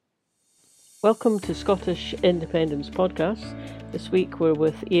Welcome to Scottish Independence Podcast. This week we're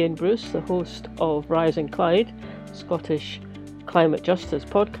with Ian Bruce, the host of Rising Clyde, Scottish Climate Justice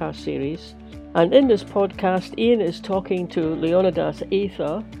podcast series. And in this podcast, Ian is talking to Leonidas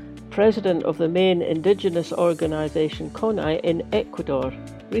Eitha, president of the main indigenous organisation CONAI in Ecuador.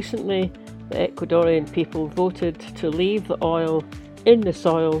 Recently, the Ecuadorian people voted to leave the oil in the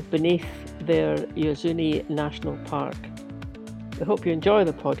soil beneath their Yasuni National Park. I hope you enjoy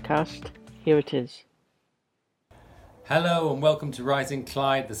the podcast. Here it is. Hello and welcome to Rising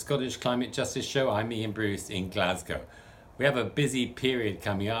Clyde, the Scottish Climate Justice Show. I'm Ian Bruce in Glasgow. We have a busy period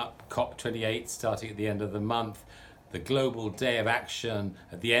coming up. COP28 starting at the end of the month. The Global Day of Action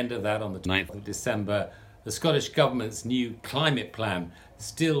at the end of that on the 9th of December. The Scottish Government's new climate plan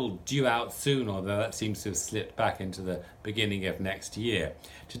still due out soon, although that seems to have slipped back into the beginning of next year.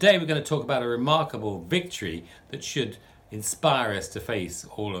 Today we're going to talk about a remarkable victory that should inspire us to face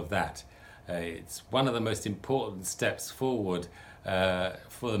all of that. It's one of the most important steps forward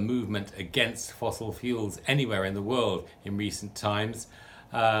for the movement against fossil fuels anywhere in the world in recent times.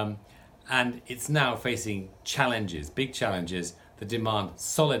 And it's now facing challenges, big challenges, that demand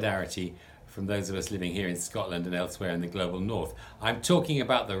solidarity from those of us living here in Scotland and elsewhere in the global north. I'm talking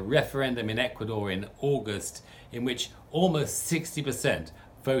about the referendum in Ecuador in August, in which almost 60%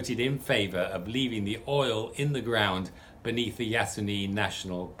 voted in favour of leaving the oil in the ground beneath the Yasuni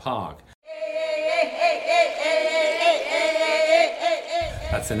National Park.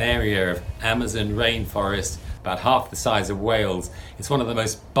 That's an area of Amazon rainforest, about half the size of Wales. It's one of the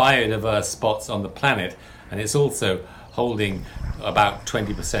most biodiverse spots on the planet, and it's also holding about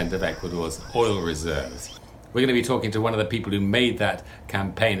 20% of Ecuador's oil reserves. We're going to be talking to one of the people who made that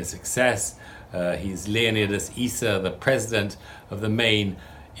campaign a success. He's Leonidas Eitha, the president of the main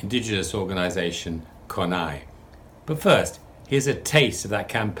indigenous organisation, CONAI. But first, here's a taste of that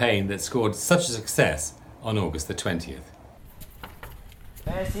campaign that scored such a success on August the 20th.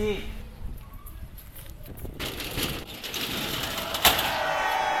 Merci.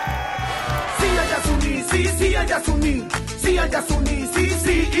 Sí a Yasuni, sí, sí a Yasuni, sí a Yasuni, sí,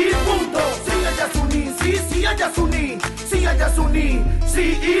 sí y punto. Sí a Yasuni, sí, sí a Yasuni, sí a Yasuni,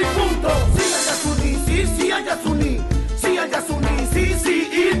 sí y punto. Sí a Yasuni, sí, sí a Yasuni, sí a Yasuni, sí, sí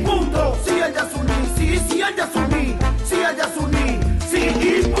y punto. Sí a Yasuni, sí, sí a Yasuni, sí a Yasuni, sí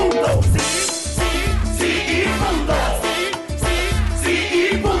y punto. Sí, sí, sí y punto.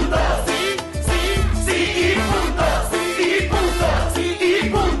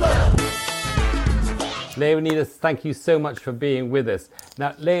 Leonidas, thank you so much for being with us.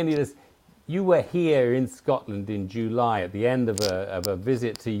 Now, Leonidas, you were here in Scotland in July at the end of a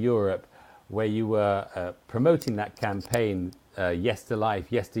visit to Europe where you were promoting that campaign, Yes to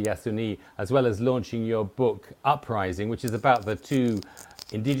Life, Yes to Yasuni, as well as launching your book, Uprising, which is about the two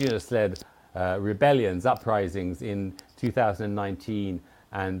indigenous-led rebellions, uprisings in 2019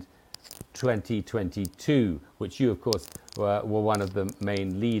 and 2022, which you, of course, were one of the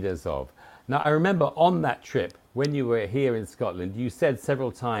main leaders of. Now, I remember on that trip, when you were here in Scotland, you said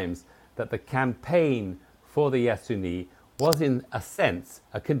several times that the campaign for the Yasuni was, in a sense,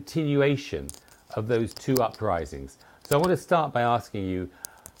 a continuation of those two uprisings. So I want to start by asking you,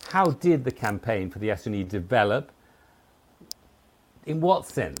 how did the campaign for the Yasuni develop? In what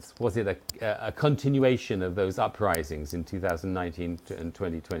sense was it a continuation of those uprisings in 2019 and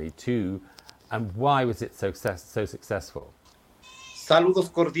 2022? And why was it so successful? Saludos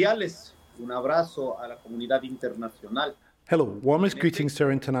cordiales. Un abrazo a la comunidad internacional. Hello, warmest greetings to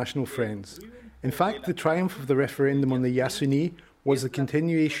our international friends. In fact, the triumph of the referendum on the Yasuni was the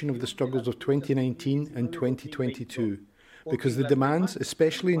continuation of the struggles of 2019 and 2022, because the demands,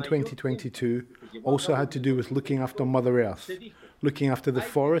 especially in 2022, also had to do with looking after Mother Earth, looking after the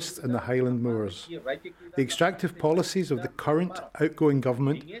forests and the highland moors. The extractive policies of the current outgoing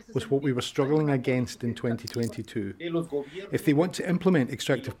government was what we were struggling against in 2022. If they want to implement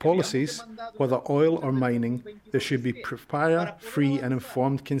extractive policies, whether oil or mining, there should be prior, free and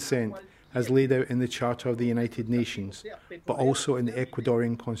informed consent as laid out in the Charter of the United Nations, but also in the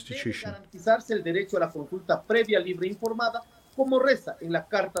Ecuadorian Constitution. Como reza en la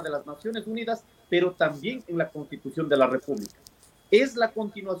Carta de las Naciones Unidas, pero también en la Constitución de la República. Es la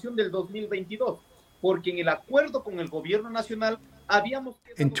continuación del 2022, porque en el acuerdo con el gobierno nacional habíamos...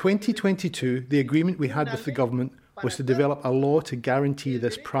 In 2022, the agreement we had with the government was to develop a law to guarantee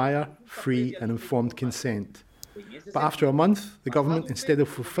this prior, free and informed consent. But after a month, the government, instead of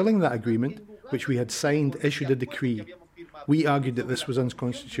fulfilling that agreement, which we had signed, issued a decree. We argued that this was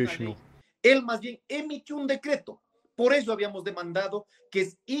unconstitutional. Él más bien emitió un decreto. Por eso habíamos demandado que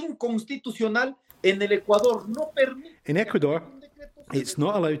es inconstitucional en el Ecuador. No permite... In Ecuador, It's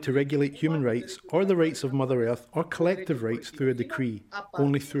not allowed to regulate human rights or the rights of Mother Earth or collective rights through a decree,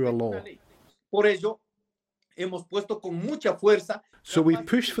 only through a law. Por ello, hemos puesto con mucha fuerza. So we've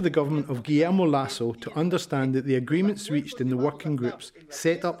pushed for the government of Guillermo Lasso to understand that the agreements reached in the working groups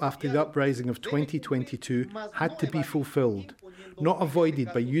set up after the uprising of 2022 had to be fulfilled, not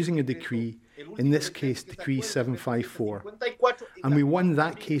avoided by using a decree, in this case Decree 754. And we won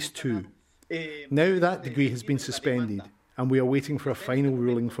that case too. Now that decree has been suspended, and we are waiting for a final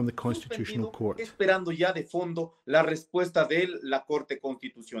ruling from the Constitutional Court. Esperando ya de fondo la respuesta de la Corte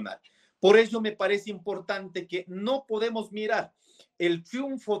Constitucional. Por ello me parece importante que no podemos mirar el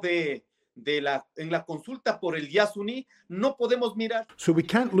triunfo en la consulta por el Yasuni, no podemos mirar. So we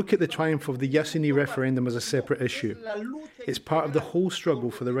can't look at the triumph of the Yasuni referendum as a separate issue. It's part of the whole struggle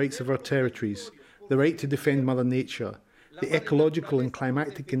for the rights of our territories, the right to defend Mother Nature, the ecological and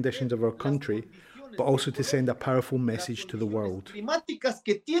climatic conditions of our country, but also to send a powerful message to the world. Climáticas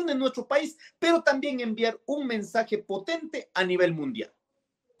que tiene nuestro país, pero también enviar un mensaje potente a nivel mundial.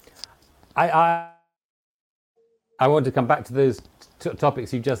 I want to come back to those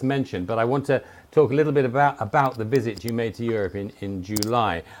topics you just mentioned, but I want to talk a little bit about the visit you made to Europe in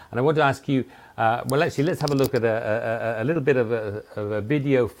July. And I want to ask you, well, actually, let's have a look at a little bit of a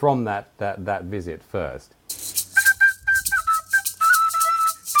video from that visit first.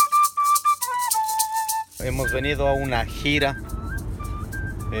 Hemos venido a una gira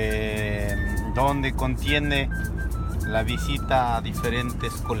donde contiene la visita a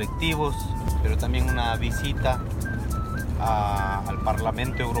diferentes colectivos, pero también una visita al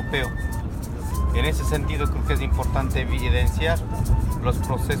Parlamento Europeo. En ese sentido creo que es importante evidenciar los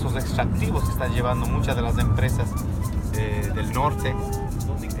procesos extractivos que están llevando muchas de las empresas del norte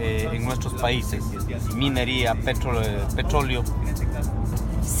en nuestros países, minería, petróleo.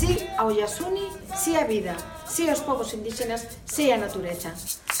 Sí ao Yasuni, sí á vida, sí aos povos indígenas, sí á natureza.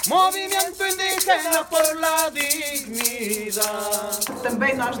 Movimento indígena por la dignidad.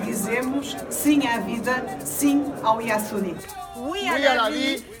 Também nós dizemos sim à vida, sim ao Yasuni. We are la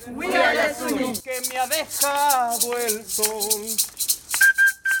vida, we are Yasuni. Que me ha dejado el sol.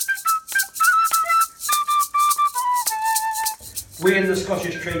 We in the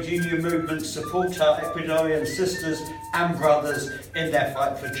Scottish Trade Union Movement support our Ecuadorian sisters and brothers in their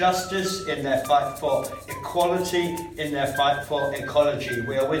fight for justice, in their fight for equality, in their fight for ecology.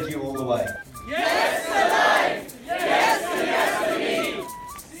 We are with you all the way. Yes to life! Yes to Yasuni!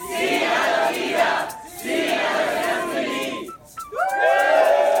 Sí a la vida! Sí a la Yasuni!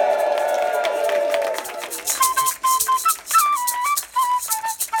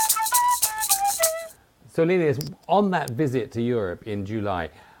 So, Linus, on that visit to Europe in July,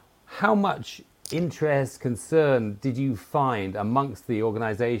 how much interest, concern did you find amongst the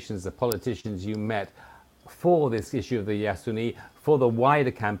organizations, the politicians you met for this issue of the Yasuni, for the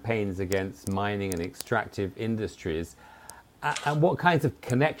wider campaigns against mining and extractive industries? And what kinds of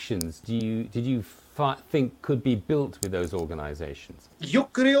connections did you think could be built with those organizations? Yo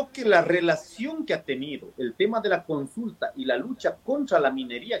creo que la relación que ha tenido el tema de la consulta y la lucha contra la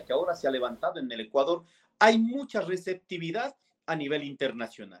minería que ahora se ha levantado en el Ecuador, hay mucha receptividad a nivel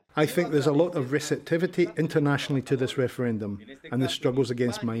internacional. I think there's a lot of receptivity internationally to this referendum and the struggles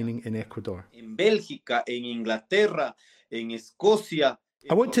against mining in Ecuador. En Bélgica, en Inglaterra, en Escocia.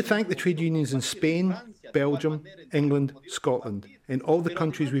 I want to thank the trade unions in Spain, Belgium, England, Scotland, in all the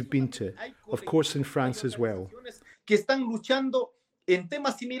countries we've been to, of course in France as well. Que están luchando en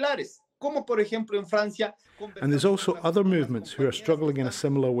temas similares, como por ejemplo en Francia. And there's also other movements who are struggling in a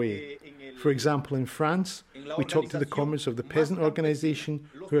similar way. For example, in France, we talked to the comrades of the peasant organization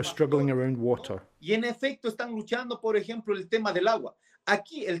who are struggling around water. Y en efecto están luchando, por ejemplo, el tema del agua.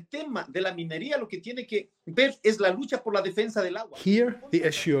 Aquí el tema de la minería lo que tiene que ver es la lucha por la defensa del agua. Here, the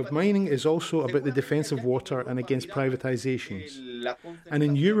issue of mining is also about the defense of water and against privatizations. And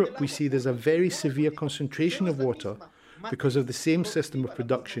in Europe, we see there's a very severe concentration of water because of the same system of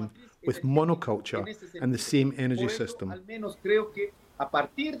production with monoculture and the same energy system. Al menos creo que a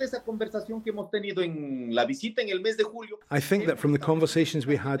partir de esa conversación que hemos tenido en la visita en el mes de julio. I think that from the conversations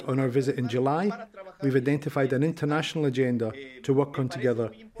we had on our visit in July, we've identified an international agenda to work on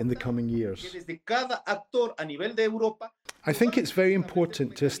together in the coming years. I think it's very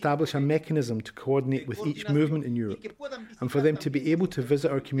important to establish a mechanism to coordinate with each movement in Europe and for them to be able to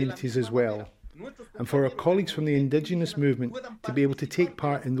visit our communities as well, and for our colleagues from the indigenous movement to be able to take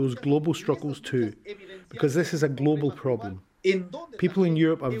part in those global struggles too, because this is a global problem. People in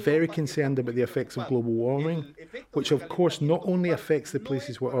Europe are very concerned about the effects of global warming, which of course not only affects the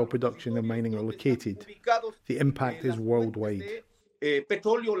places where oil production and mining are located, the impact is worldwide.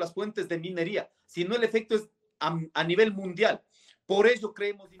 Petróleo, las fuentes de minería, sino el efecto es a nivel mundial.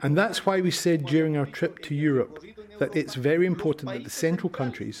 And that's why we said during our trip to Europe that it's very important that the central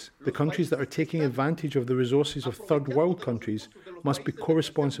countries, the countries that are taking advantage of the resources of third world countries, must be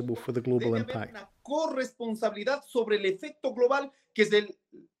co-responsible for the global impact. Corresponsabilidad sobre el efecto global que es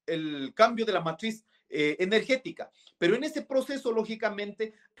el cambio de la matriz energética. Pero en ese proceso,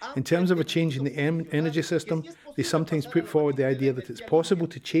 lógicamente... In terms of a change in the energy system, they sometimes put forward the idea that it's possible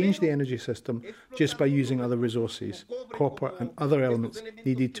to change the energy system just by using other resources, copper and other elements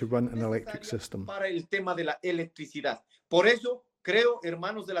needed to run an electric system. Para el tema de la electricidad. Por eso, creo,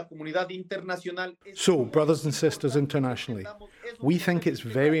 hermanos de la comunidad internacional... So, brothers and sisters internationally, we think it's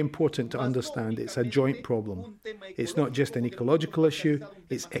very important to understand it's a joint problem. It's not just an ecological issue,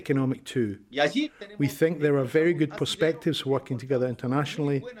 it's economic too. We think there are very good perspectives for working together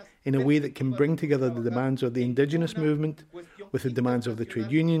internationally in a way that can bring together the demands of the indigenous movement with the demands of the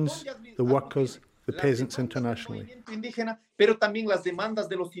trade unions, the workers, the peasants internationally. Pero también las demandas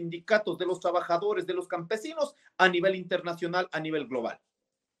de los sindicatos, de los trabajadores, de los campesinos a nivel internacional, a nivel global.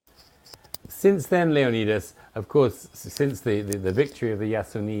 Since then, Leonidas, of course, since the victory of the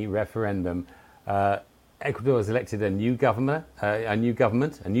Yasuni referendum, Ecuador has elected a new government, a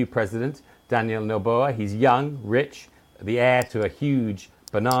new president, Daniel Noboa. He's young, rich, the heir to a huge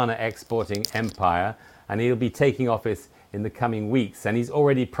banana exporting empire, and he'll be taking office in the coming weeks. And he's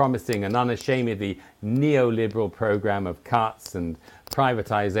already promising an unashamedly neoliberal program of cuts and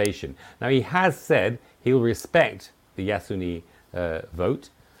privatization. Now, he has said he'll respect the Yasuni vote,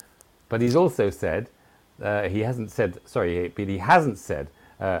 but he's also said, he hasn't said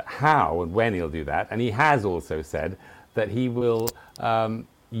how and when he'll do that. And he has also said that he will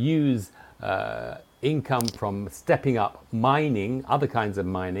use income from stepping up mining, other kinds of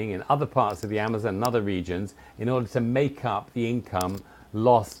mining in other parts of the Amazon and other regions in order to make up the income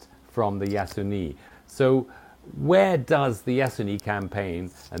lost from the Yasuni. So where does the Yasuni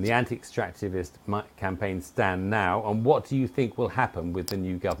campaign and the anti-extractivist campaign stand now, and what do you think will happen with the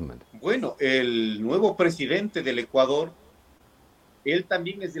new government? Bueno, el nuevo presidente del Ecuador, él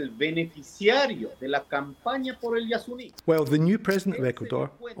también es el beneficiario de la campaña por el Yasuni. Well, the new president of Ecuador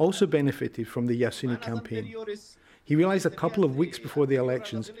also benefited from the Yasuni campaign. He realized a couple of weeks before the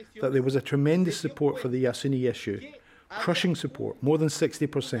elections that there was a tremendous support for the Yasuni issue, crushing support, more than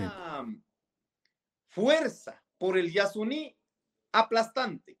 60%. Fuerza por el Yasuni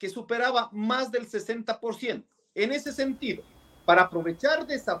aplastante, que superaba más del 60%. En ese sentido, para aprovechar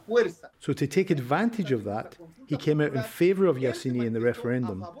de esa fuerza. So to take advantage of that, he came out in favor of Yasuni in the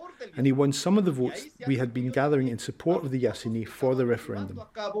referendum, and he won some of the votes we had been gathering in support of the Yasuni for the referendum.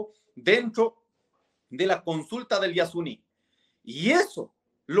 Dentro de la consulta del Yasuni. Y eso,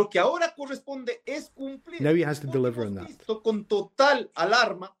 lo que ahora corresponde es cumplir. Now he has to deliver on that. Con total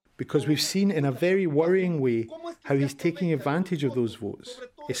alarma. Because we've seen in a very worrying way how he's taking advantage of those votes,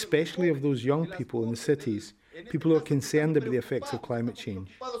 especially of those young people in the cities, people who are concerned about the effects of climate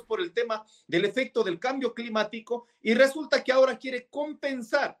change. Por el tema del efecto del cambio climático, y resulta que ahora quiere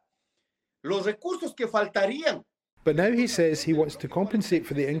compensar los recursos que faltarían. But now he says he wants to compensate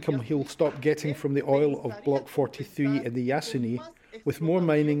for the income he'll stop getting from the oil of Block 43 in the Yasuni with more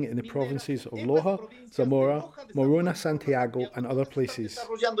mining in the provinces of Loja, Zamora, Morona, Santiago and other places.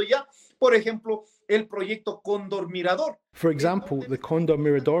 Por ejemplo, el proyecto Cóndor Mirador. For example, the Cóndor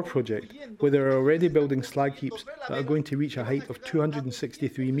Mirador project, where they're already building slag heaps that are going to reach a height of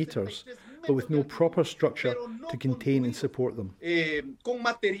 263 metres, but with no proper structure to contain and support them.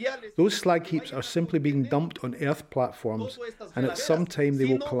 Those slag heaps are simply being dumped on earth platforms, and at some time they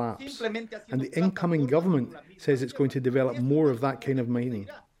will collapse. And the incoming government says it's going to develop more of that kind of mining.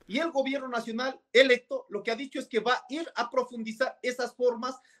 Y el gobierno nacional electo lo que ha dicho es que va a ir a profundizar esas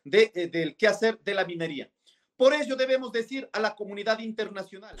formas del quehacer de la minería. Por ello debemos decir a la comunidad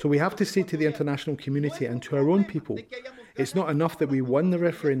internacional. So we have to say to the international community and to our own people, it's not enough that we won the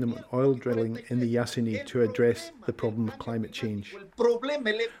referendum on oil drilling in the Yasuni to address the problem of climate change.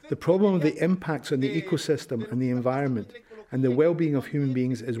 The problem of the impacts on the ecosystem and the environment and the well-being of human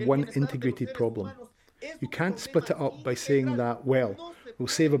beings is one integrated problem. You can't split it up by saying that, well, we'll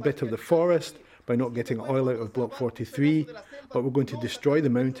save a bit of the forest by not getting oil out of Block 43, but we're going to destroy the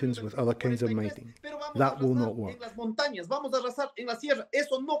mountains with other kinds of mining. That will not work. Vamos a arrasar en la sierra.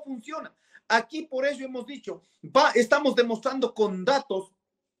 Eso no funciona. Aquí por ello hemos dicho, estamos demostrando con datos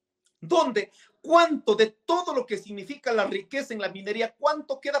donde ¿Cuánto de todo lo que significa la riqueza en la minería,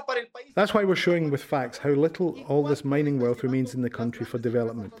 cuánto queda para el país? That's why we're showing with facts how little all this mining wealth remains in the country for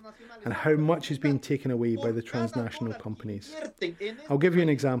development, and how much is being taken away by the transnational companies. I'll give you an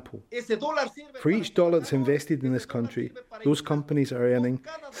example. For each dollar that's invested in this country, those companies are earning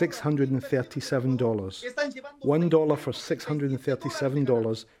 $637. $1 for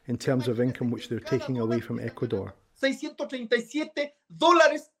 $637 in terms of income which they're taking away from Ecuador. $637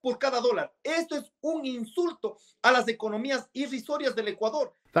 por cada dólar. Esto es un insulto a las economías irrisorias del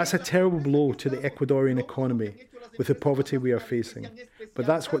Ecuador. That's a terrible blow to the Ecuadorian economy with the poverty we are facing. But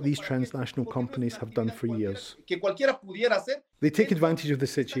that's what these transnational companies have done for years. They take advantage of the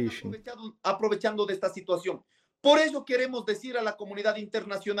situation. Aprovechando de esta situación. Por eso queremos decir a la comunidad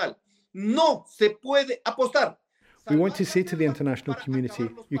internacional, no se puede apostar. We want to say to the international community,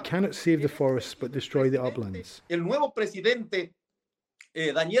 you cannot save the forests but destroy the uplands. El nuevo presidente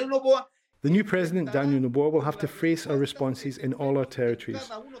Daniel Noboa. The new president, Daniel Noboa, will have to face our responses in all our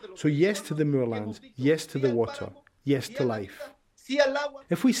territories. So yes to the moorlands, yes to the water, yes to life.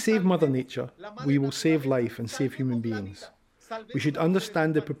 If we save Mother Nature, we will save life and save human beings. We should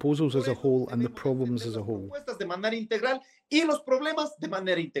understand the proposals as a whole and the problems as a whole.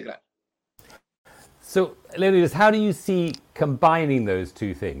 So, Leonidas, how do you see combining those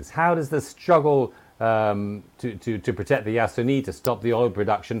two things? How does the struggle to protect the Yasuni, to stop the oil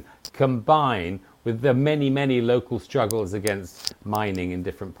production, combine with the many local struggles against mining in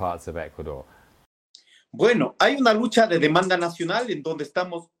different parts of Ecuador? Bueno, hay una lucha de demanda nacional en donde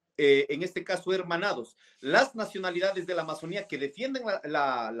estamos, en este caso, hermanados. Las nacionalidades de la Amazonía que defienden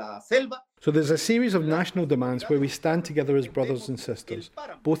la selva. So there's a series of national demands where we stand together as brothers and sisters,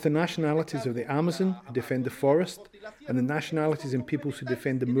 both the nationalities of the Amazon who defend the forest and the nationalities and peoples who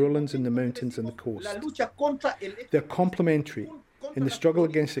defend the moorlands and the mountains and the coast. They're complementary. In the struggle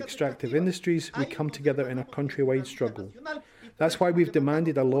against extractive industries, we come together in a countrywide struggle. That's why we've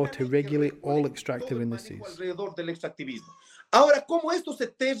demanded a law to regulate all extractive industries. Ahora, ¿cómo esto se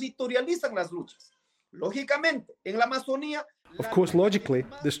territorializan las luchas? Lógicamente, en la Amazonía. Of course, logically,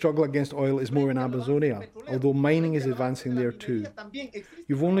 the struggle against oil is more in Amazonia, although mining is advancing there too.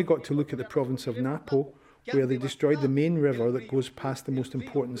 You've only got to look at the province of Napo, where they destroyed the main river that goes past the most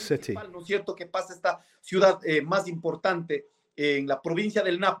important city. ¿No es cierto que pasa esta ciudad más importante en la provincia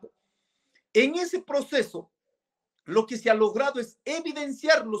del Napo? En ese proceso, lo que se ha logrado es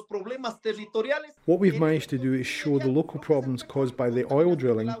evidenciar los problemas territoriales. What we've managed to do is show the local problems caused by the oil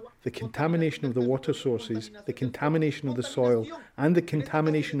drilling, the contamination of the water sources, the contamination of the soil, and the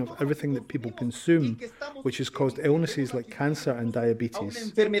contamination of everything that people consume, which has caused illnesses like cancer and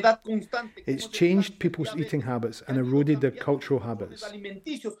diabetes. It's changed people's eating habits and eroded their cultural habits.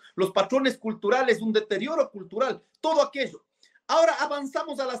 Los patrones culturales, un deterioro cultural, todo aquello. Ahora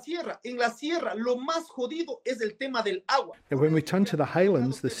avanzamos a la sierra. En la sierra, lo más jodido es el tema del agua. And when we turn to the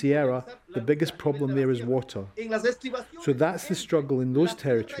highlands, the Sierra, the biggest problem there is water. So that's the struggle in those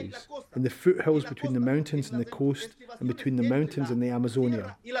territories, in the foothills between the mountains and the coast, and between the mountains and the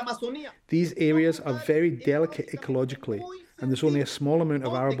Amazonia. These areas are very delicate ecologically, and there's only a small amount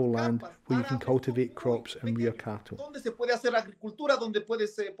of arable land where you can cultivate crops and rear cattle. Donde se puede hacer agricultura, donde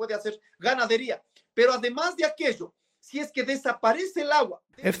se puede hacer ganadería. Pero además de aquello, si es que desaparece el agua.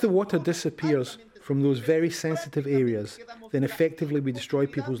 If the water disappears from those very sensitive areas, then effectively we destroy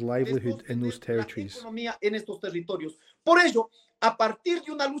people's livelihood in those territories. Por ello, a partir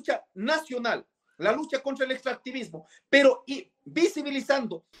de una lucha nacional, la lucha contra el extractivismo, pero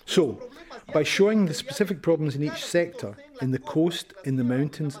visibilizando. So, by showing the specific problems in each sector, in the coast, in the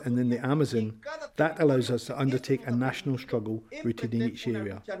mountains, and in the Amazon, that allows us to undertake a national struggle rooted in each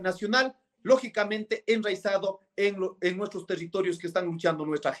area. Nacional, lógicamente enraizado en nuestros territorios que están luchando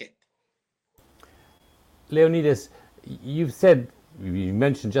nuestra gente. Leonidas, you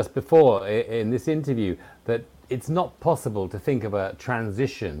mentioned just before in this interview that it's not possible to think of a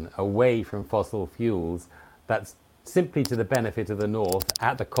transition away from fossil fuels that's simply to the benefit of the North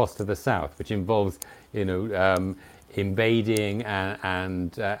at the cost of the South, which involves, invading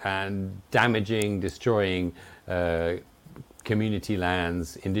and damaging, destroying community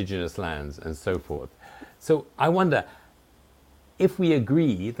lands, indigenous lands, and so forth. So I wonder, if we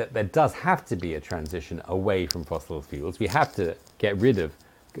agree that there does have to be a transition away from fossil fuels, we have to get rid of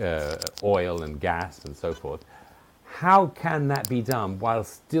oil and gas and so forth, how can that be done while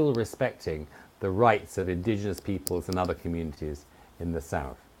still respecting the rights of indigenous peoples and other communities in the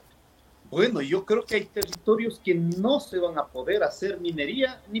South? Bueno, yo creo que hay territorios que no se van a poder hacer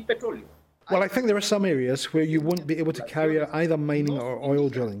minería ni petróleo. Well, I think there are some areas where you won't be able to carry out either mining or oil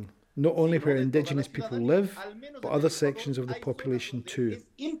drilling. not only where indigenous people live, but other sections of the population too.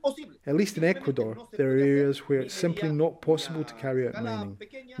 At least in Ecuador, there are areas where it's simply not possible to carry out mining,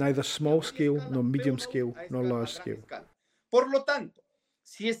 neither small scale, nor medium scale, nor large scale.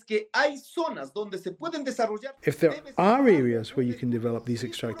 If there are areas where you can develop these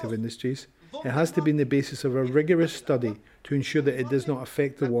extractive industries, it has to be on the basis of a rigorous study to ensure that it does not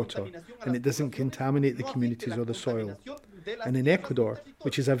affect the water and it doesn't contaminate the communities or the soil. And in Ecuador,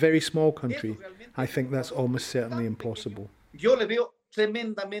 which is a very small country, I think that's almost certainly impossible. Yo le veo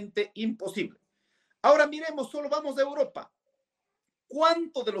tremendamente imposible. Ahora miremos, solo vamos a Europa.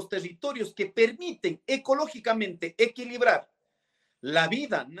 ¿Cuánto de los territorios que permiten ecológicamente equilibrar la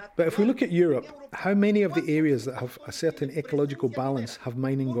vida natural? But if we look at Europe, how many of the areas that have a certain ecological balance have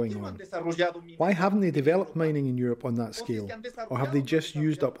mining going on? Why haven't they developed mining in Europe on that scale? Or have they just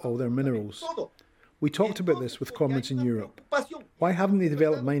used up all their minerals? We talked about this with comrades in Europe. Why haven't they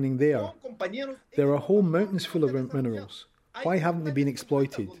developed mining there? There are whole mountains full of minerals. Why haven't they been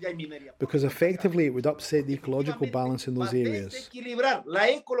exploited? Because effectively it would upset the ecological balance in those areas. La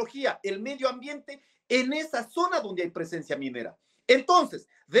ecología, el medio ambiente en esa zona donde hay presencia minera. Entonces,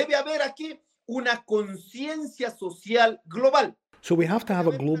 debe haber aquí una conciencia social global. So we have to have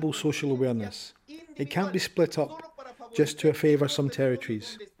a global social awareness. It can't be split up just to favour some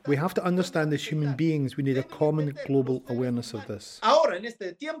territories. We have to understand as human beings we need a common global awareness of this. Ahora, en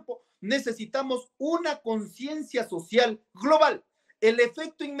este tiempo, necesitamos una conciencia social global. El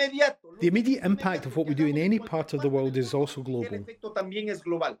efecto inmediato. The immediate impact of what we do in any part of the world is also global. El efecto también es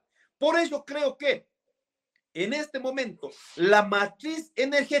global. Por ello creo que en este momento la matriz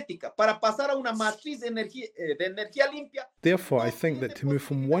energética para pasar a una matriz de energía limpia. Therefore, I think that to move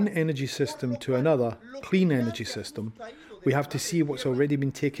from one energy system to another, clean energy system, we have to see what's already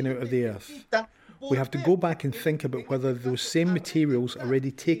been taken out of the earth. We have to go back and think about whether those same materials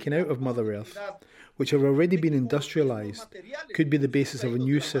already taken out of Mother Earth, which have already been industrialized, could be the basis of a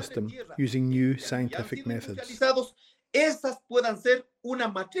new system using new scientific methods. Esas puedan ser una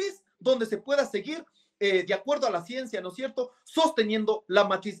matriz donde se pueda seguir de acuerdo a la ciencia, ¿no es cierto?, sosteniendo la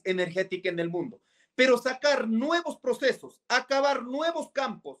matriz energética en el mundo. Pero sacar nuevos procesos, acabar nuevos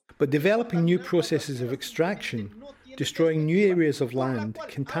campos. But developing new processes of extraction, destroying new areas of land,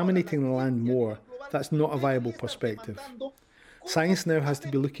 contaminating the land more, that's not a viable perspective. Science now has to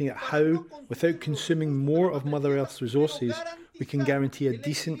be looking at how, without consuming more of Mother Earth's resources, we can guarantee a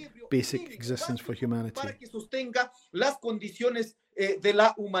decent, basic existence for humanity. Para que sostenga las condiciones de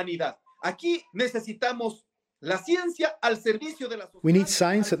la humanidad. Aquí necesitamos la ciencia al servicio de la sociedad. We need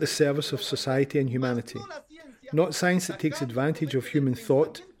science at the service of society and humanity, not science that takes advantage of human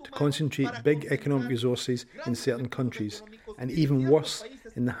thought to concentrate big economic resources in certain countries, and even worse,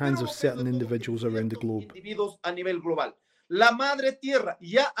 in the hands of certain individuals around the globe.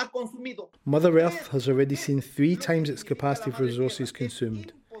 Mother Earth has already seen 3 times its capacity for resources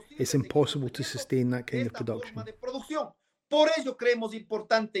consumed. It's impossible to sustain that kind of production. Por ello creemos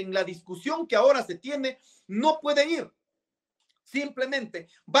importante en la discusión que ahora se tiene, no puede ir. Simplemente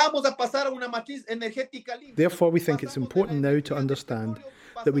vamos a pasar a una matriz energética libre. Therefore, we think it's important now to understand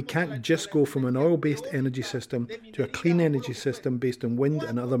that we can't just go from an oil-based energy system to a clean energy system based on wind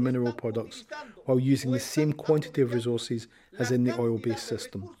and other mineral products while using the same quantity of resources as in the oil-based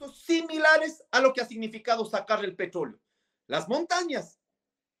system. Similares a lo que ha significado sacar el petróleo. Las montañas,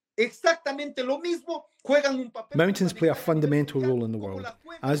 exactamente lo mismo, juegan un papel. Mountains play a fundamental role in the world,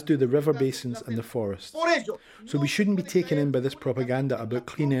 as do the river basins and the forests. So we shouldn't be taken in by this propaganda about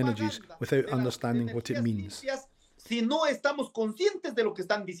clean energies without understanding what it means. Faced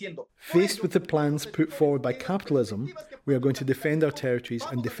with the plans put forward by capitalism, we are going to defend our territories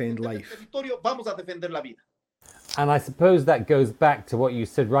and defend life. And I suppose that goes back to what you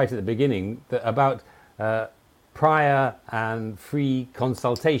said right at the beginning about prior and free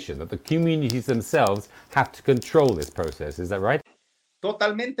consultation, that the communities themselves have to control this process. Is that right?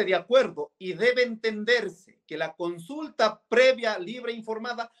 Totalmente de acuerdo, y debe entenderse que la consulta previa, libre,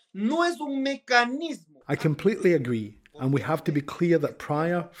 informada no es un mecanismo. I completely agree, and we have to be clear that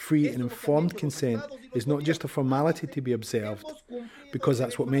prior, free and informed consent is not just a formality to be observed, because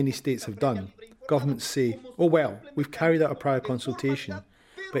that's what many states have done. Governments say, oh well, we've carried out a prior consultation,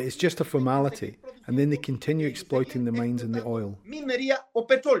 but it's just a formality, and then they continue exploiting the mines and the oil. Minería o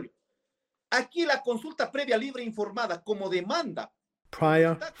petróleo. Aquí la consulta previa, libre, informada como demanda.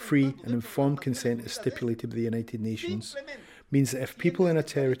 Prior, free and informed consent is stipulated by the United Nations, means that if people in a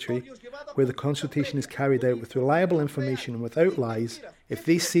territory where the consultation is carried out with reliable information and without lies, if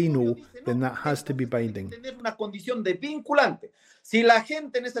they say no, then that has to be binding.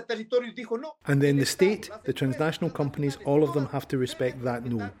 And then the state, the transnational companies, all of them have to respect that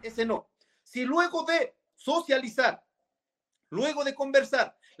no. Luego de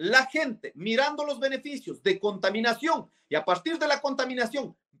conversar, la gente mirando los beneficios de contaminación y a partir de la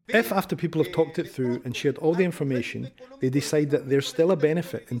contaminación. If after people have talked it through and shared all the information, they decide that there's still a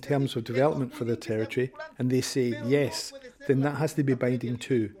benefit in terms of development for their territory, and they say yes, then that has to be binding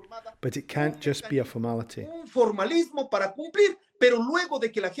too. But it can't just be a formality. Un formalismo para cumplir, pero luego de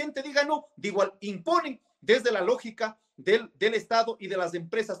que la gente diga no, imponen desde la lógica del Estado y de las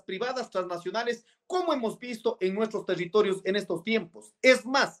empresas privadas transnacionales, como hemos visto en nuestros territorios en estos tiempos. Es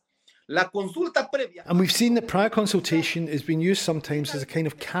más, la consulta previa. And we've seen that prior consultation is being used sometimes as a kind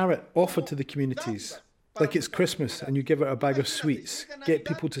of carrot offered to the communities. Like it's Christmas and you give out a bag of sweets, get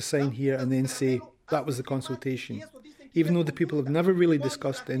people to sign here and then say, that was the consultation. Even though the people have never really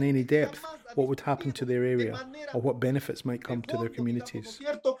discussed in any depth what would happen to their area or what benefits might come to their communities.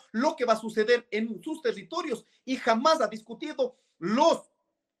 Lo que va a suceder en sus territorios y jamás ha discutido los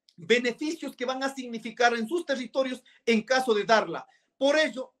beneficios que van a significar en sus territorios en caso de darla. Por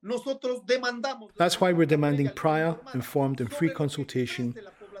ello, nosotros demandamos. That's why we're demanding prior, informed and free consultation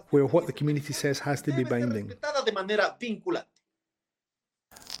where what the community says has to be binding. De manera vinculante.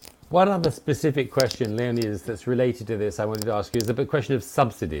 One other specific question, Leonidas, that's related to this I wanted to ask you is the question of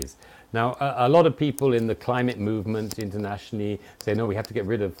subsidies. Now, a lot of people in the climate movement internationally say, no, we have to get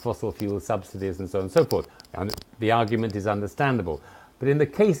rid of fossil fuel subsidies and so on and so forth. And the argument is understandable. But in the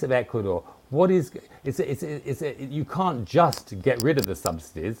case of Ecuador, you can't just get rid of the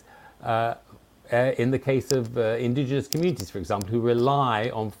subsidies in the case of indigenous communities, for example, who rely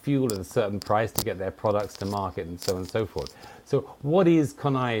on fuel at a certain price to get their products to market and so on and so forth. So what is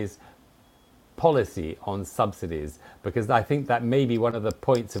CONAIE's policy on subsidies? Because I think that may be one of the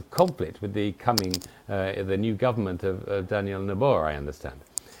points of conflict with the the new government of Daniel Noboa, I understand.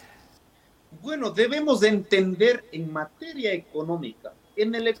 Bueno, debemos entender en materia económica,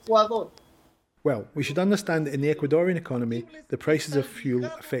 en el Ecuador. Well, we should understand that in the Ecuadorian economy, the prices of fuel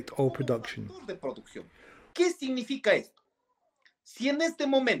affect all production. ¿Qué significa esto? Si en este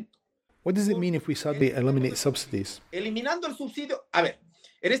momento. What does it mean if we suddenly eliminate subsidies? Eliminando el subsidio, a ver,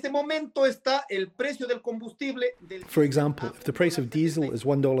 en este momento está el precio del combustible. For example, if the price of diesel is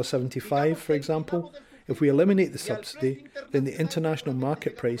 $1.75, for example, if we eliminate the subsidy, then the international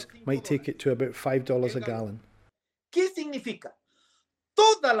market price might take it to about $5 a gallon. ¿Qué significa?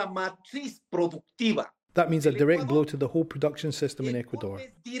 Toda la matriz productiva. That means a direct blow to the whole production system in Ecuador.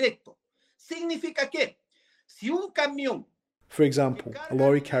 Directo. Significa que si un camión, for example, a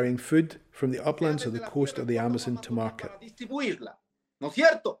lorry carrying food from the uplands of the coast of the Amazon to market. Distribuirla, ¿no es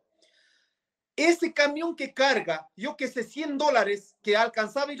cierto? Ese camión que carga, yo que sé, $100 que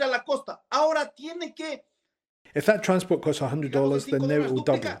alcanzaba ir a la costa, ahora tiene que. If that transport costs $100, then now it will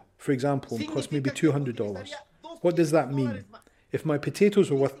double. For example, and cost maybe $200. What does that mean? If my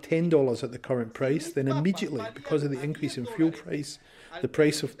potatoes were worth $10 at the current price, then immediately, because of the increase in fuel price, the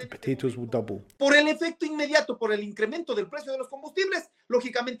price of the potatoes will double. Por el efecto inmediato, por el incremento del precio de los combustibles,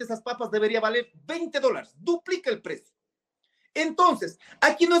 lógicamente esas papas debería valer $20, duplica el precio. Entonces,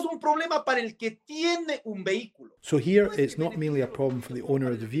 aquí no es un problema para el que tiene un vehículo. So here, it's not merely a problem for the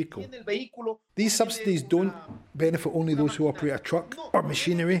owner of the vehicle. These subsidies don't benefit only those who operate a truck or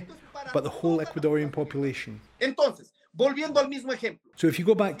machinery, but the whole Ecuadorian population. Entonces, volviendo al mismo ejemplo. So if you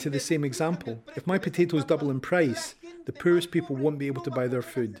go back to the same example, if my potatoes double in price, the poorest people won't be able to buy their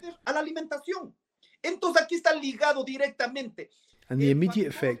food. A la alimentación. Entonces aquí está ligado directamente. And the immediate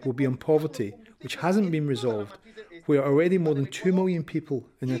effect will be on poverty, which hasn't been resolved, where already more than 2 million people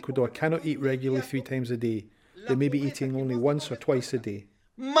in Ecuador cannot eat regularly 3 times a day. They may be eating only once or twice a day.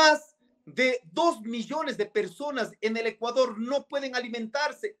 Más de 2 millones de personas en el Ecuador no pueden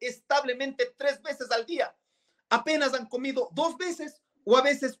alimentarse establemente 3 veces al día. Apenas han comido 2 veces o a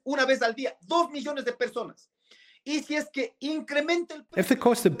veces 1 vez al día. 2 millones de personas. Y si es que incrementa el precio. If the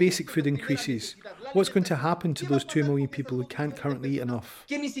cost of basic food increases, what's going to happen to those 2 million people who can't currently eat enough?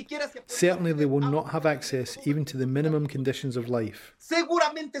 Certainly they will not have access even to the minimum conditions of life.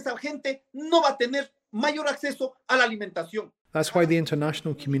 Seguramente esa gente no va a tener mayor acceso a la alimentación. That's why the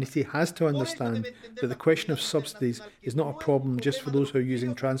international community has to understand that the question of subsidies is not a problem just for those who are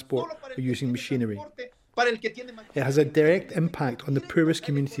using transport or using machinery. It has a direct impact on the poorest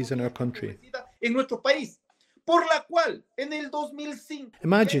communities in our country. En nuestro país, por la cual en el 2005...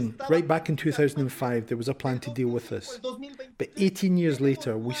 Imagine, right back in 2005, there was a plan to deal with this. But 18 years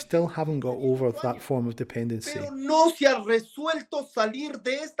later, we still haven't got over that form of dependency. Pero no se ha resuelto salir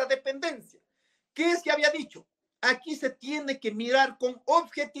de esta dependencia. ¿Qué es que había dicho? Aquí se tiene que mirar con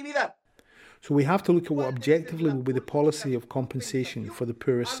objetividad. So we have to look at what objectively will be the policy of compensation for the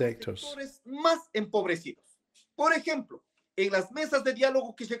poorest sectors. Más empobrecidos. Por ejemplo, en las mesas de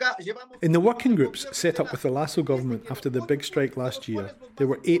diálogo que llevamos... In the working groups set up with the Lasso government after the big strike last year, there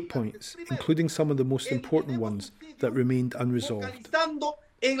were 8 points, including some of the most important ones that remained unresolved.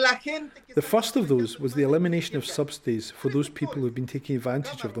 The first of those was the elimination of subsidies for those people who have been taking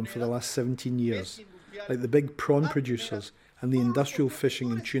advantage of them for the last 17 years, like the big prawn producers and the industrial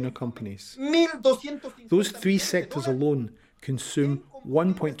fishing and tuna companies. Those 3 sectors alone consume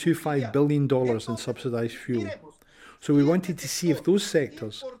 $1.25 billion in subsidised fuel. So we wanted to see if those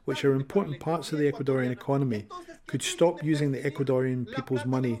sectors, which are important parts of the Ecuadorian economy, could stop using the Ecuadorian people's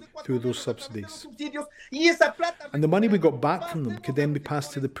money through those subsidies. And the money we got back from them could then be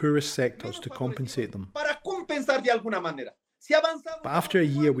passed to the poorest sectors to compensate them. But after a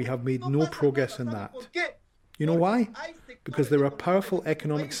year, we have made no progress in that. You know why? Because there are powerful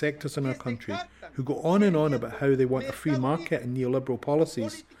economic sectors in our country who go on and on about how they want a free market and neoliberal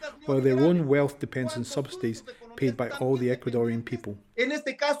policies, while their own wealth depends on subsidies paid by all the Ecuadorian people.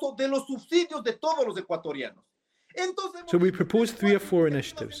 So we proposed 3 or 4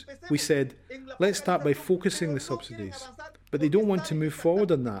 initiatives. We said, let's start by focusing the subsidies. But they don't want to move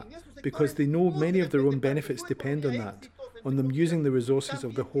forward on that because they know many of their own benefits depend on that, on them using the resources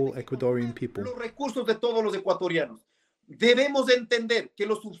of the whole Ecuadorian people.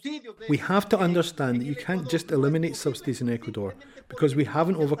 We have to understand that you can't just eliminate subsidies in Ecuador because we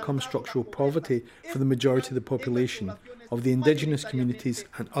haven't overcome structural poverty for the majority of the population, of the indigenous communities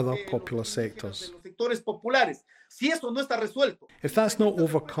and other popular sectors. If that's not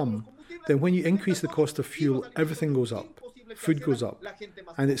overcome, then when you increase the cost of fuel, everything goes up, food goes up,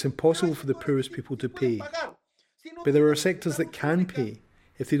 and it's impossible for the poorest people to pay. But there are sectors that can pay.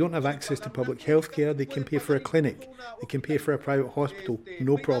 If they don't have access to public health care, they can pay for a clinic, they can pay for a private hospital,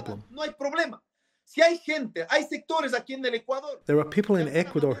 no problem. There are people in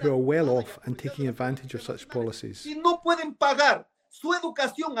Ecuador who are well off and taking advantage of such policies.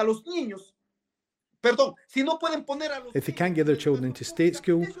 If they can't get their children into state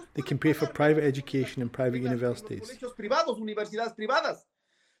school, they can pay for private education in private universities.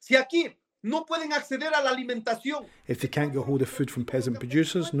 If they can't get hold of food from peasant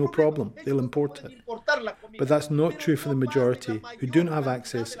producers, no problem, they'll import it. But that's not true for the majority, who don't have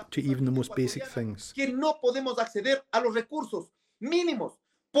access to even the most basic things.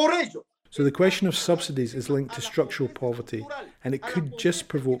 So the question of subsidies is linked to structural poverty, and it could just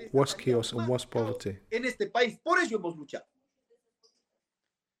provoke worse chaos and worse poverty.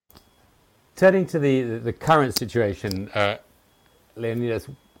 Turning to the current situation, Leonidas,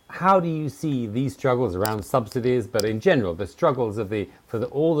 how do you see these struggles around subsidies, but in general, the struggles of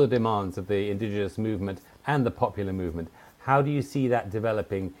all the demands of the indigenous movement and the popular movement? How do you see that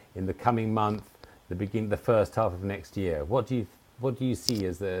developing in the coming month, the first half of next year? What do you see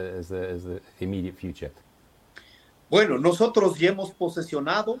as the immediate future? Bueno, nosotros ya hemos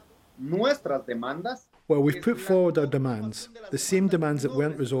posesionado nuestras demandas. Well, we've put forward our demands, the same demands that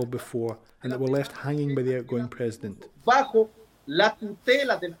weren't resolved before and that were left hanging by the outgoing president. Bajo la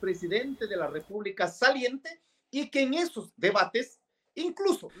tutela del presidente de la República saliente y que en esos debates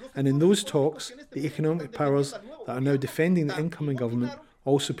incluso... And in those talks, the economic powers that are now defending the incoming government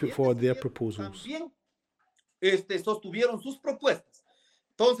also put forward their proposals. Sostuvieron sus propuestas.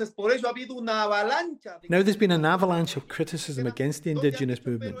 Entonces, por ello ha habido una avalancha. Now there's been an avalanche of criticism against the indigenous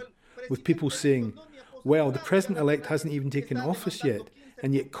movement, with people saying, well, the president-elect hasn't even taken office yet,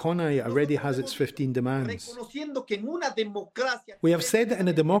 and yet CONAI already has its 15 demands. We have said that in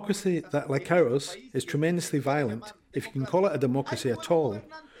a democracy that, like ours, is tremendously violent, if you can call it a democracy at all,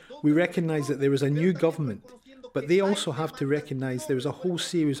 we recognise that there is a new government, but they also have to recognise there is a whole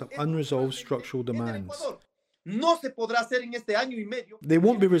series of unresolved structural demands. They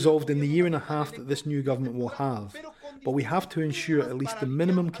won't be resolved in the year and a half that this new government will have, but we have to ensure at least the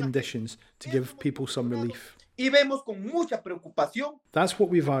minimum conditions to give people some relief. That's what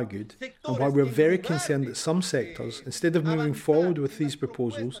we've argued, and why we're very concerned that some sectors, instead of moving forward with these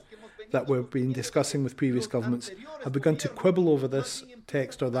proposals that we've been discussing with previous governments, have begun to quibble over this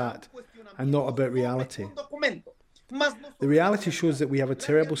text or that, and not about reality. The reality shows that we have a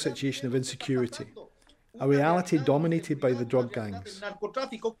terrible situation of insecurity, a reality dominated by the drug gangs.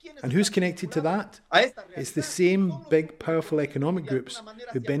 And who's connected to that? It's the same big, powerful economic groups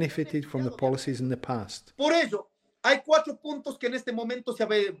who benefited from the policies in the past.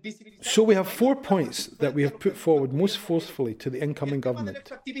 So we have 4 points that we have put forward most forcefully to the incoming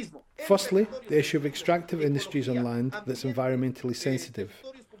government. Firstly, the issue of extractive industries on land that's environmentally sensitive,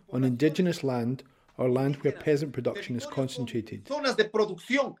 on indigenous land or land where peasant production is concentrated.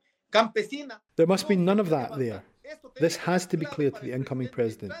 There must be none of that there. This has to be clear to the incoming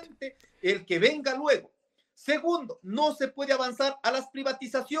president.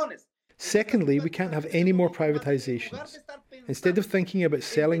 Secondly, we can't have any more privatisations. Instead of thinking about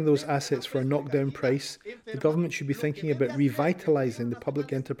selling those assets for a knockdown price, the government should be thinking about revitalising the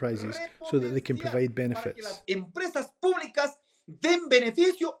public enterprises so that they can provide benefits. Den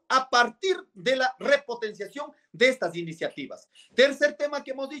beneficio a partir de la repotenciación de estas iniciativas. Tercer tema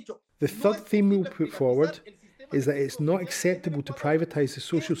que hemos dicho. The third theme we will put forward is that it's not acceptable to privatise the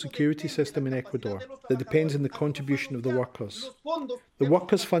social security system in Ecuador that depends on the contribution of the workers. The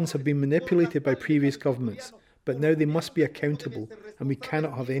workers' funds have been manipulated by previous governments, but now they must be accountable and we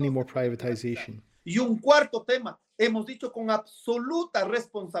cannot have any more privatisation. Y un cuarto tema. The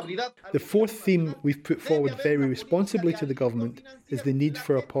fourth theme we've put forward very responsibly to the government is the need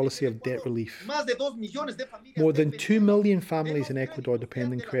for a policy of debt relief. More than 2 million families in Ecuador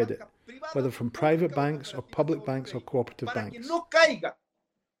depend on credit, whether from private banks or public banks or cooperative banks.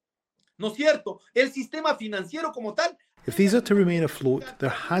 If these are to remain afloat,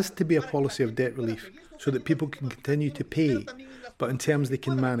 there has to be a policy of debt relief so that people can continue to pay, but in terms they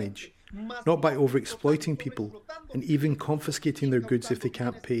can manage. Not by over-exploiting people and even confiscating their goods if they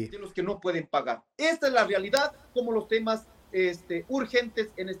can't pay.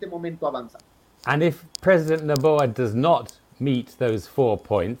 And if President Noboa does not meet those 4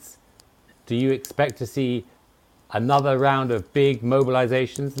 points, do you expect to see another round of big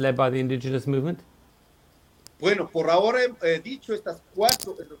mobilizations led by the indigenous movement? Bueno, por ahora he dicho estos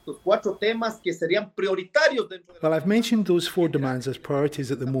cuatro temas que serían prioritarios dentro de Well, I've mentioned those 4 demands as priorities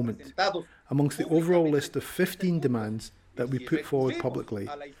at the moment, amongst the overall list of 15 demands that we put forward publicly,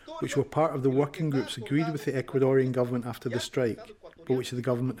 which were part of the working groups agreed with the Ecuadorian government after the strike, but which the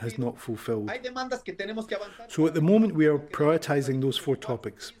government has not fulfilled. So at the moment we are prioritising those 4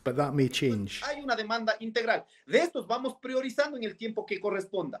 topics, but that may change. Hay una demanda integral. De estos vamos priorizando en el tiempo que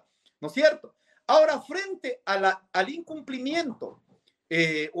corresponda, ¿no es cierto? Ahora, frente al incumplimiento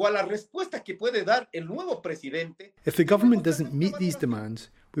o a la respuesta que puede dar el nuevo presidente. If the government doesn't meet these demands,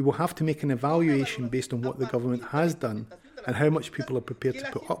 we will have to make an evaluation based on what the government has done and how much people are prepared to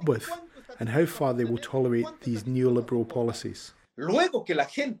put up with and how far they will tolerate these neoliberal policies. Luego que la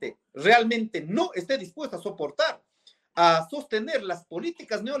gente realmente no esté dispuesta a soportar, a sostener las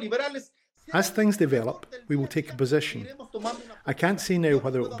políticas neoliberales. As things develop, we will take a position. I can't say now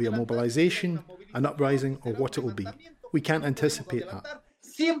whether it will be a mobilisation, an uprising, or what it will be. We can't anticipate that.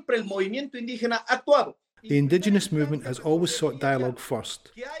 Siempre el movimiento indígena ha actuado. The indigenous movement has always sought dialogue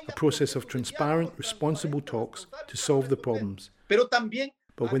first, a process of transparent, responsible talks to solve the problems.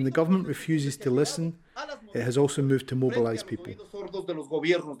 But when the government refuses to listen, it has also moved to mobilise people.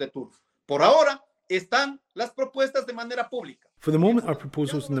 For the moment, our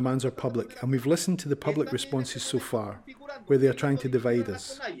proposals and demands are public, and we've listened to the public responses so far, where they are trying to divide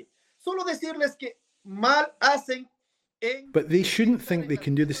us. But they shouldn't think they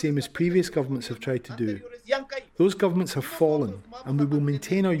can do the same as previous governments have tried to do. Those governments have fallen, and we will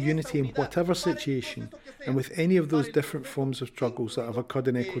maintain our unity in whatever situation and with any of those different forms of struggles that have occurred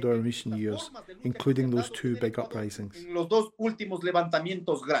in Ecuador in recent years, including those 2 big uprisings.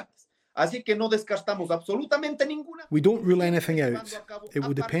 We don't rule anything out. It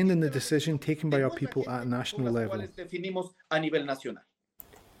will depend on the decision taken by our people at a national level.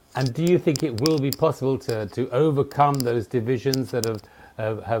 And do you think it will be possible to overcome those divisions that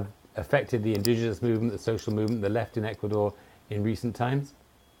have affected the indigenous movement, the social movement, the left in Ecuador in recent times?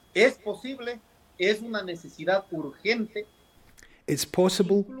 Es posible, es una necesidad urgente. It's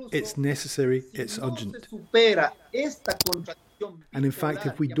possible, it's necessary, it's urgent. And in fact,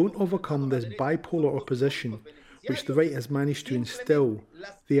 if we don't overcome this bipolar opposition, which the right has managed to instill,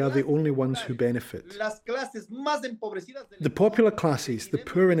 they are the only ones who benefit. The popular classes, the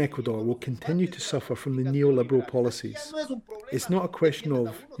poor in Ecuador, will continue to suffer from the neoliberal policies. It's not a question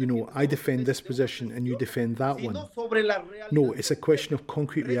of, I defend this position and you defend that one. No, it's a question of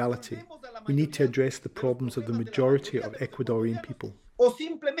concrete reality. We need to address the problems of the majority of Ecuadorian people.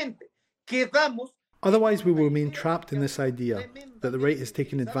 Otherwise, we will remain trapped in this idea that the right is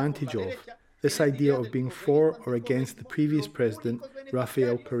taken advantage of, this idea of being for or against the previous president,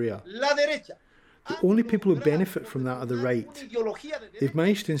 Rafael Correa. The only people who benefit from that are the right. They've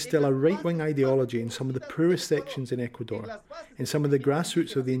managed to instill a right-wing ideology in some of the poorest sections in Ecuador, in some of the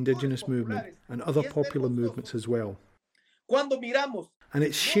grassroots of the indigenous movement and other popular movements as well. And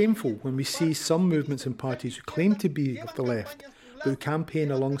it's shameful when we see some movements and parties who claim to be of the left, but who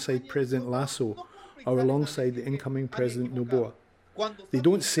campaign alongside President Lasso or alongside the incoming President Noboa. They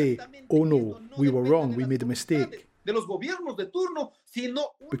don't say, "Oh no, we were wrong, we made a mistake."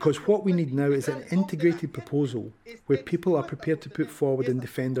 Because what we need now is an integrated proposal where people are prepared to put forward and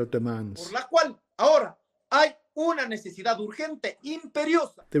defend their demands.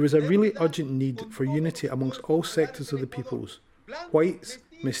 There is a really urgent need for unity amongst all sectors of the peoples: whites,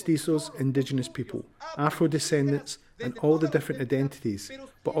 mestizos, indigenous people, Afro-descendants, and all the different identities,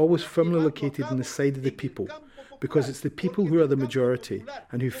 but always firmly located on the side of the people, because it's the people who are the majority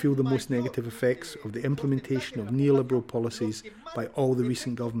and who feel the most negative effects of the implementation of neoliberal policies by all the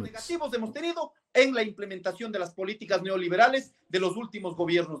recent governments.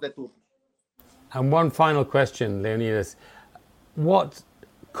 And one final question, Leonidas. What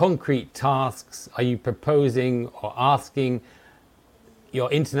concrete tasks are you proposing or asking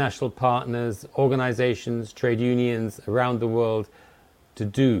your international partners, organizations, trade unions around the world to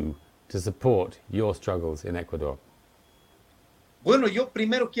do to support your struggles in Ecuador?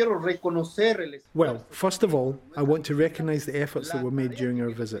 Well, first of all, I want to recognize the efforts that were made during our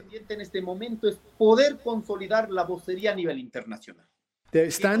visit. The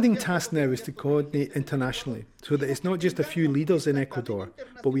outstanding task now is to coordinate internationally, so that it's not just a few leaders in Ecuador,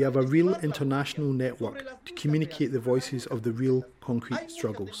 but we have a real international network to communicate the voices of the real concrete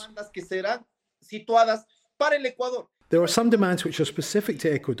struggles. There are some demands which are specific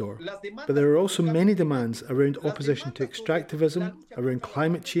to Ecuador, but there are also many demands around opposition to extractivism, around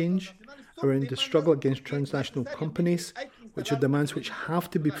climate change, around the struggle against transnational companies, which are demands which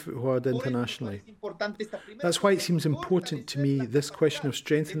have to be put forward internationally. That's why it seems important to me, this question of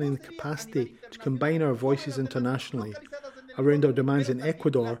strengthening the capacity to combine our voices internationally around our demands in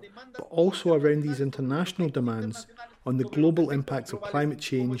Ecuador, but also around these international demands on the global impacts of climate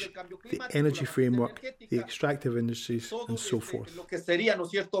change, the energy framework, the extractive industries, and so forth.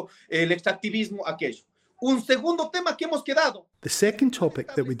 The second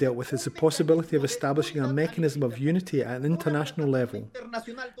topic that we dealt with is the possibility of establishing a mechanism of unity at an international level,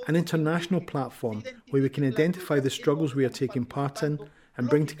 an international platform where we can identify the struggles we are taking part in and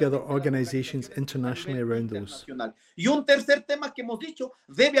bring together organizations internationally around those.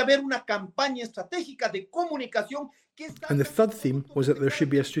 And the third theme was that there should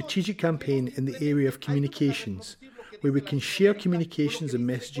be a strategic campaign in the area of communications, where we can share communications and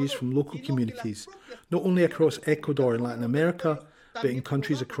messages from local communities, not only across Ecuador and Latin America, but in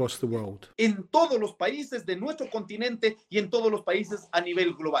countries across the world. I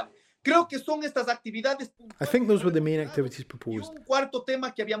think those were the main activities proposed.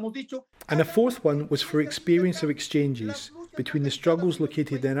 And a fourth one was for experience of exchanges between the struggles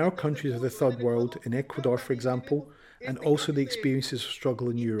located in our countries of the Third World, in Ecuador, for example, and also the experiences of struggle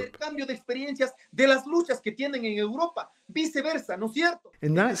in Europe.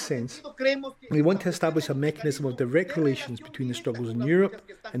 In that sense, we want to establish a mechanism of direct relations between the struggles in Europe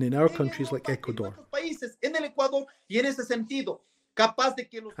and in our countries like Ecuador.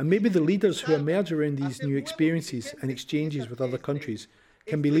 And maybe the leaders who emerge around these new experiences and exchanges with other countries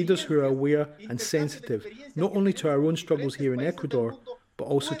can be leaders who are aware and sensitive, not only to our own struggles here in Ecuador, but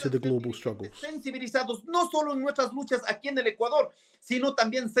also to the global struggles.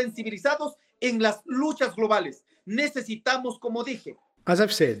 As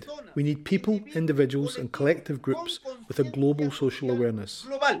I've said, we need people, individuals, and collective groups with a global social awareness.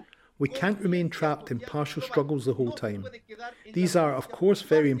 We can't remain trapped in partial struggles the whole time. These are, of course,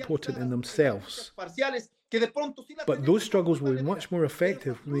 very important in themselves. But those struggles will be much more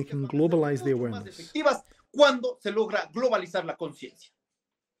effective when we can globalize the awareness.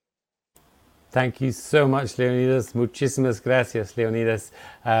 Thank you so much, Leonidas. Muchísimas gracias, Leonidas.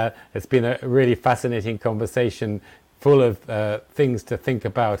 It's been a really fascinating conversation, full of things to think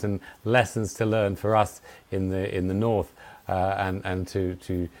about and lessons to learn for us in the north, and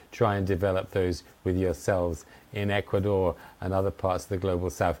to try and develop those with yourselves in Ecuador and other parts of the global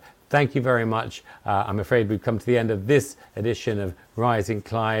south. Thank you very much. I'm afraid we've come to the end of this edition of Rising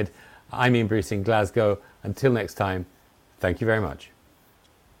Clyde. I'm Ian Bruce in Glasgow. Until next time, thank you very much.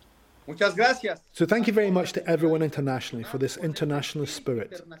 Muchas gracias. So thank you very much to everyone internationally for this internationalist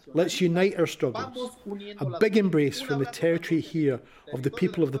spirit. Let's unite our struggles. A big embrace from the territory here of the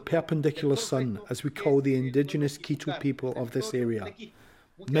people of the perpendicular sun, as we call the indigenous Quito people of this area.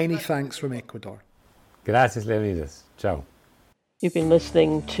 Many thanks from Ecuador. Gracias, Leonidas. Ciao. You've been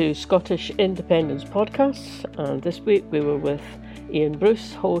listening to Scottish Independence Podcasts, and this week we were with Ian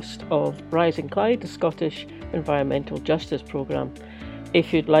Bruce, host of Rising Clyde, the Scottish Environmental Justice Programme.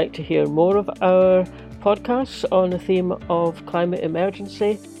 If you'd like to hear more of our podcasts on the theme of climate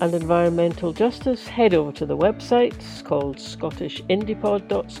emergency and environmental justice, head over to the website. It's called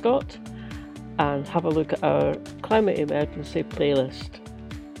scottishindiepod.scot and have a look at our climate emergency playlist.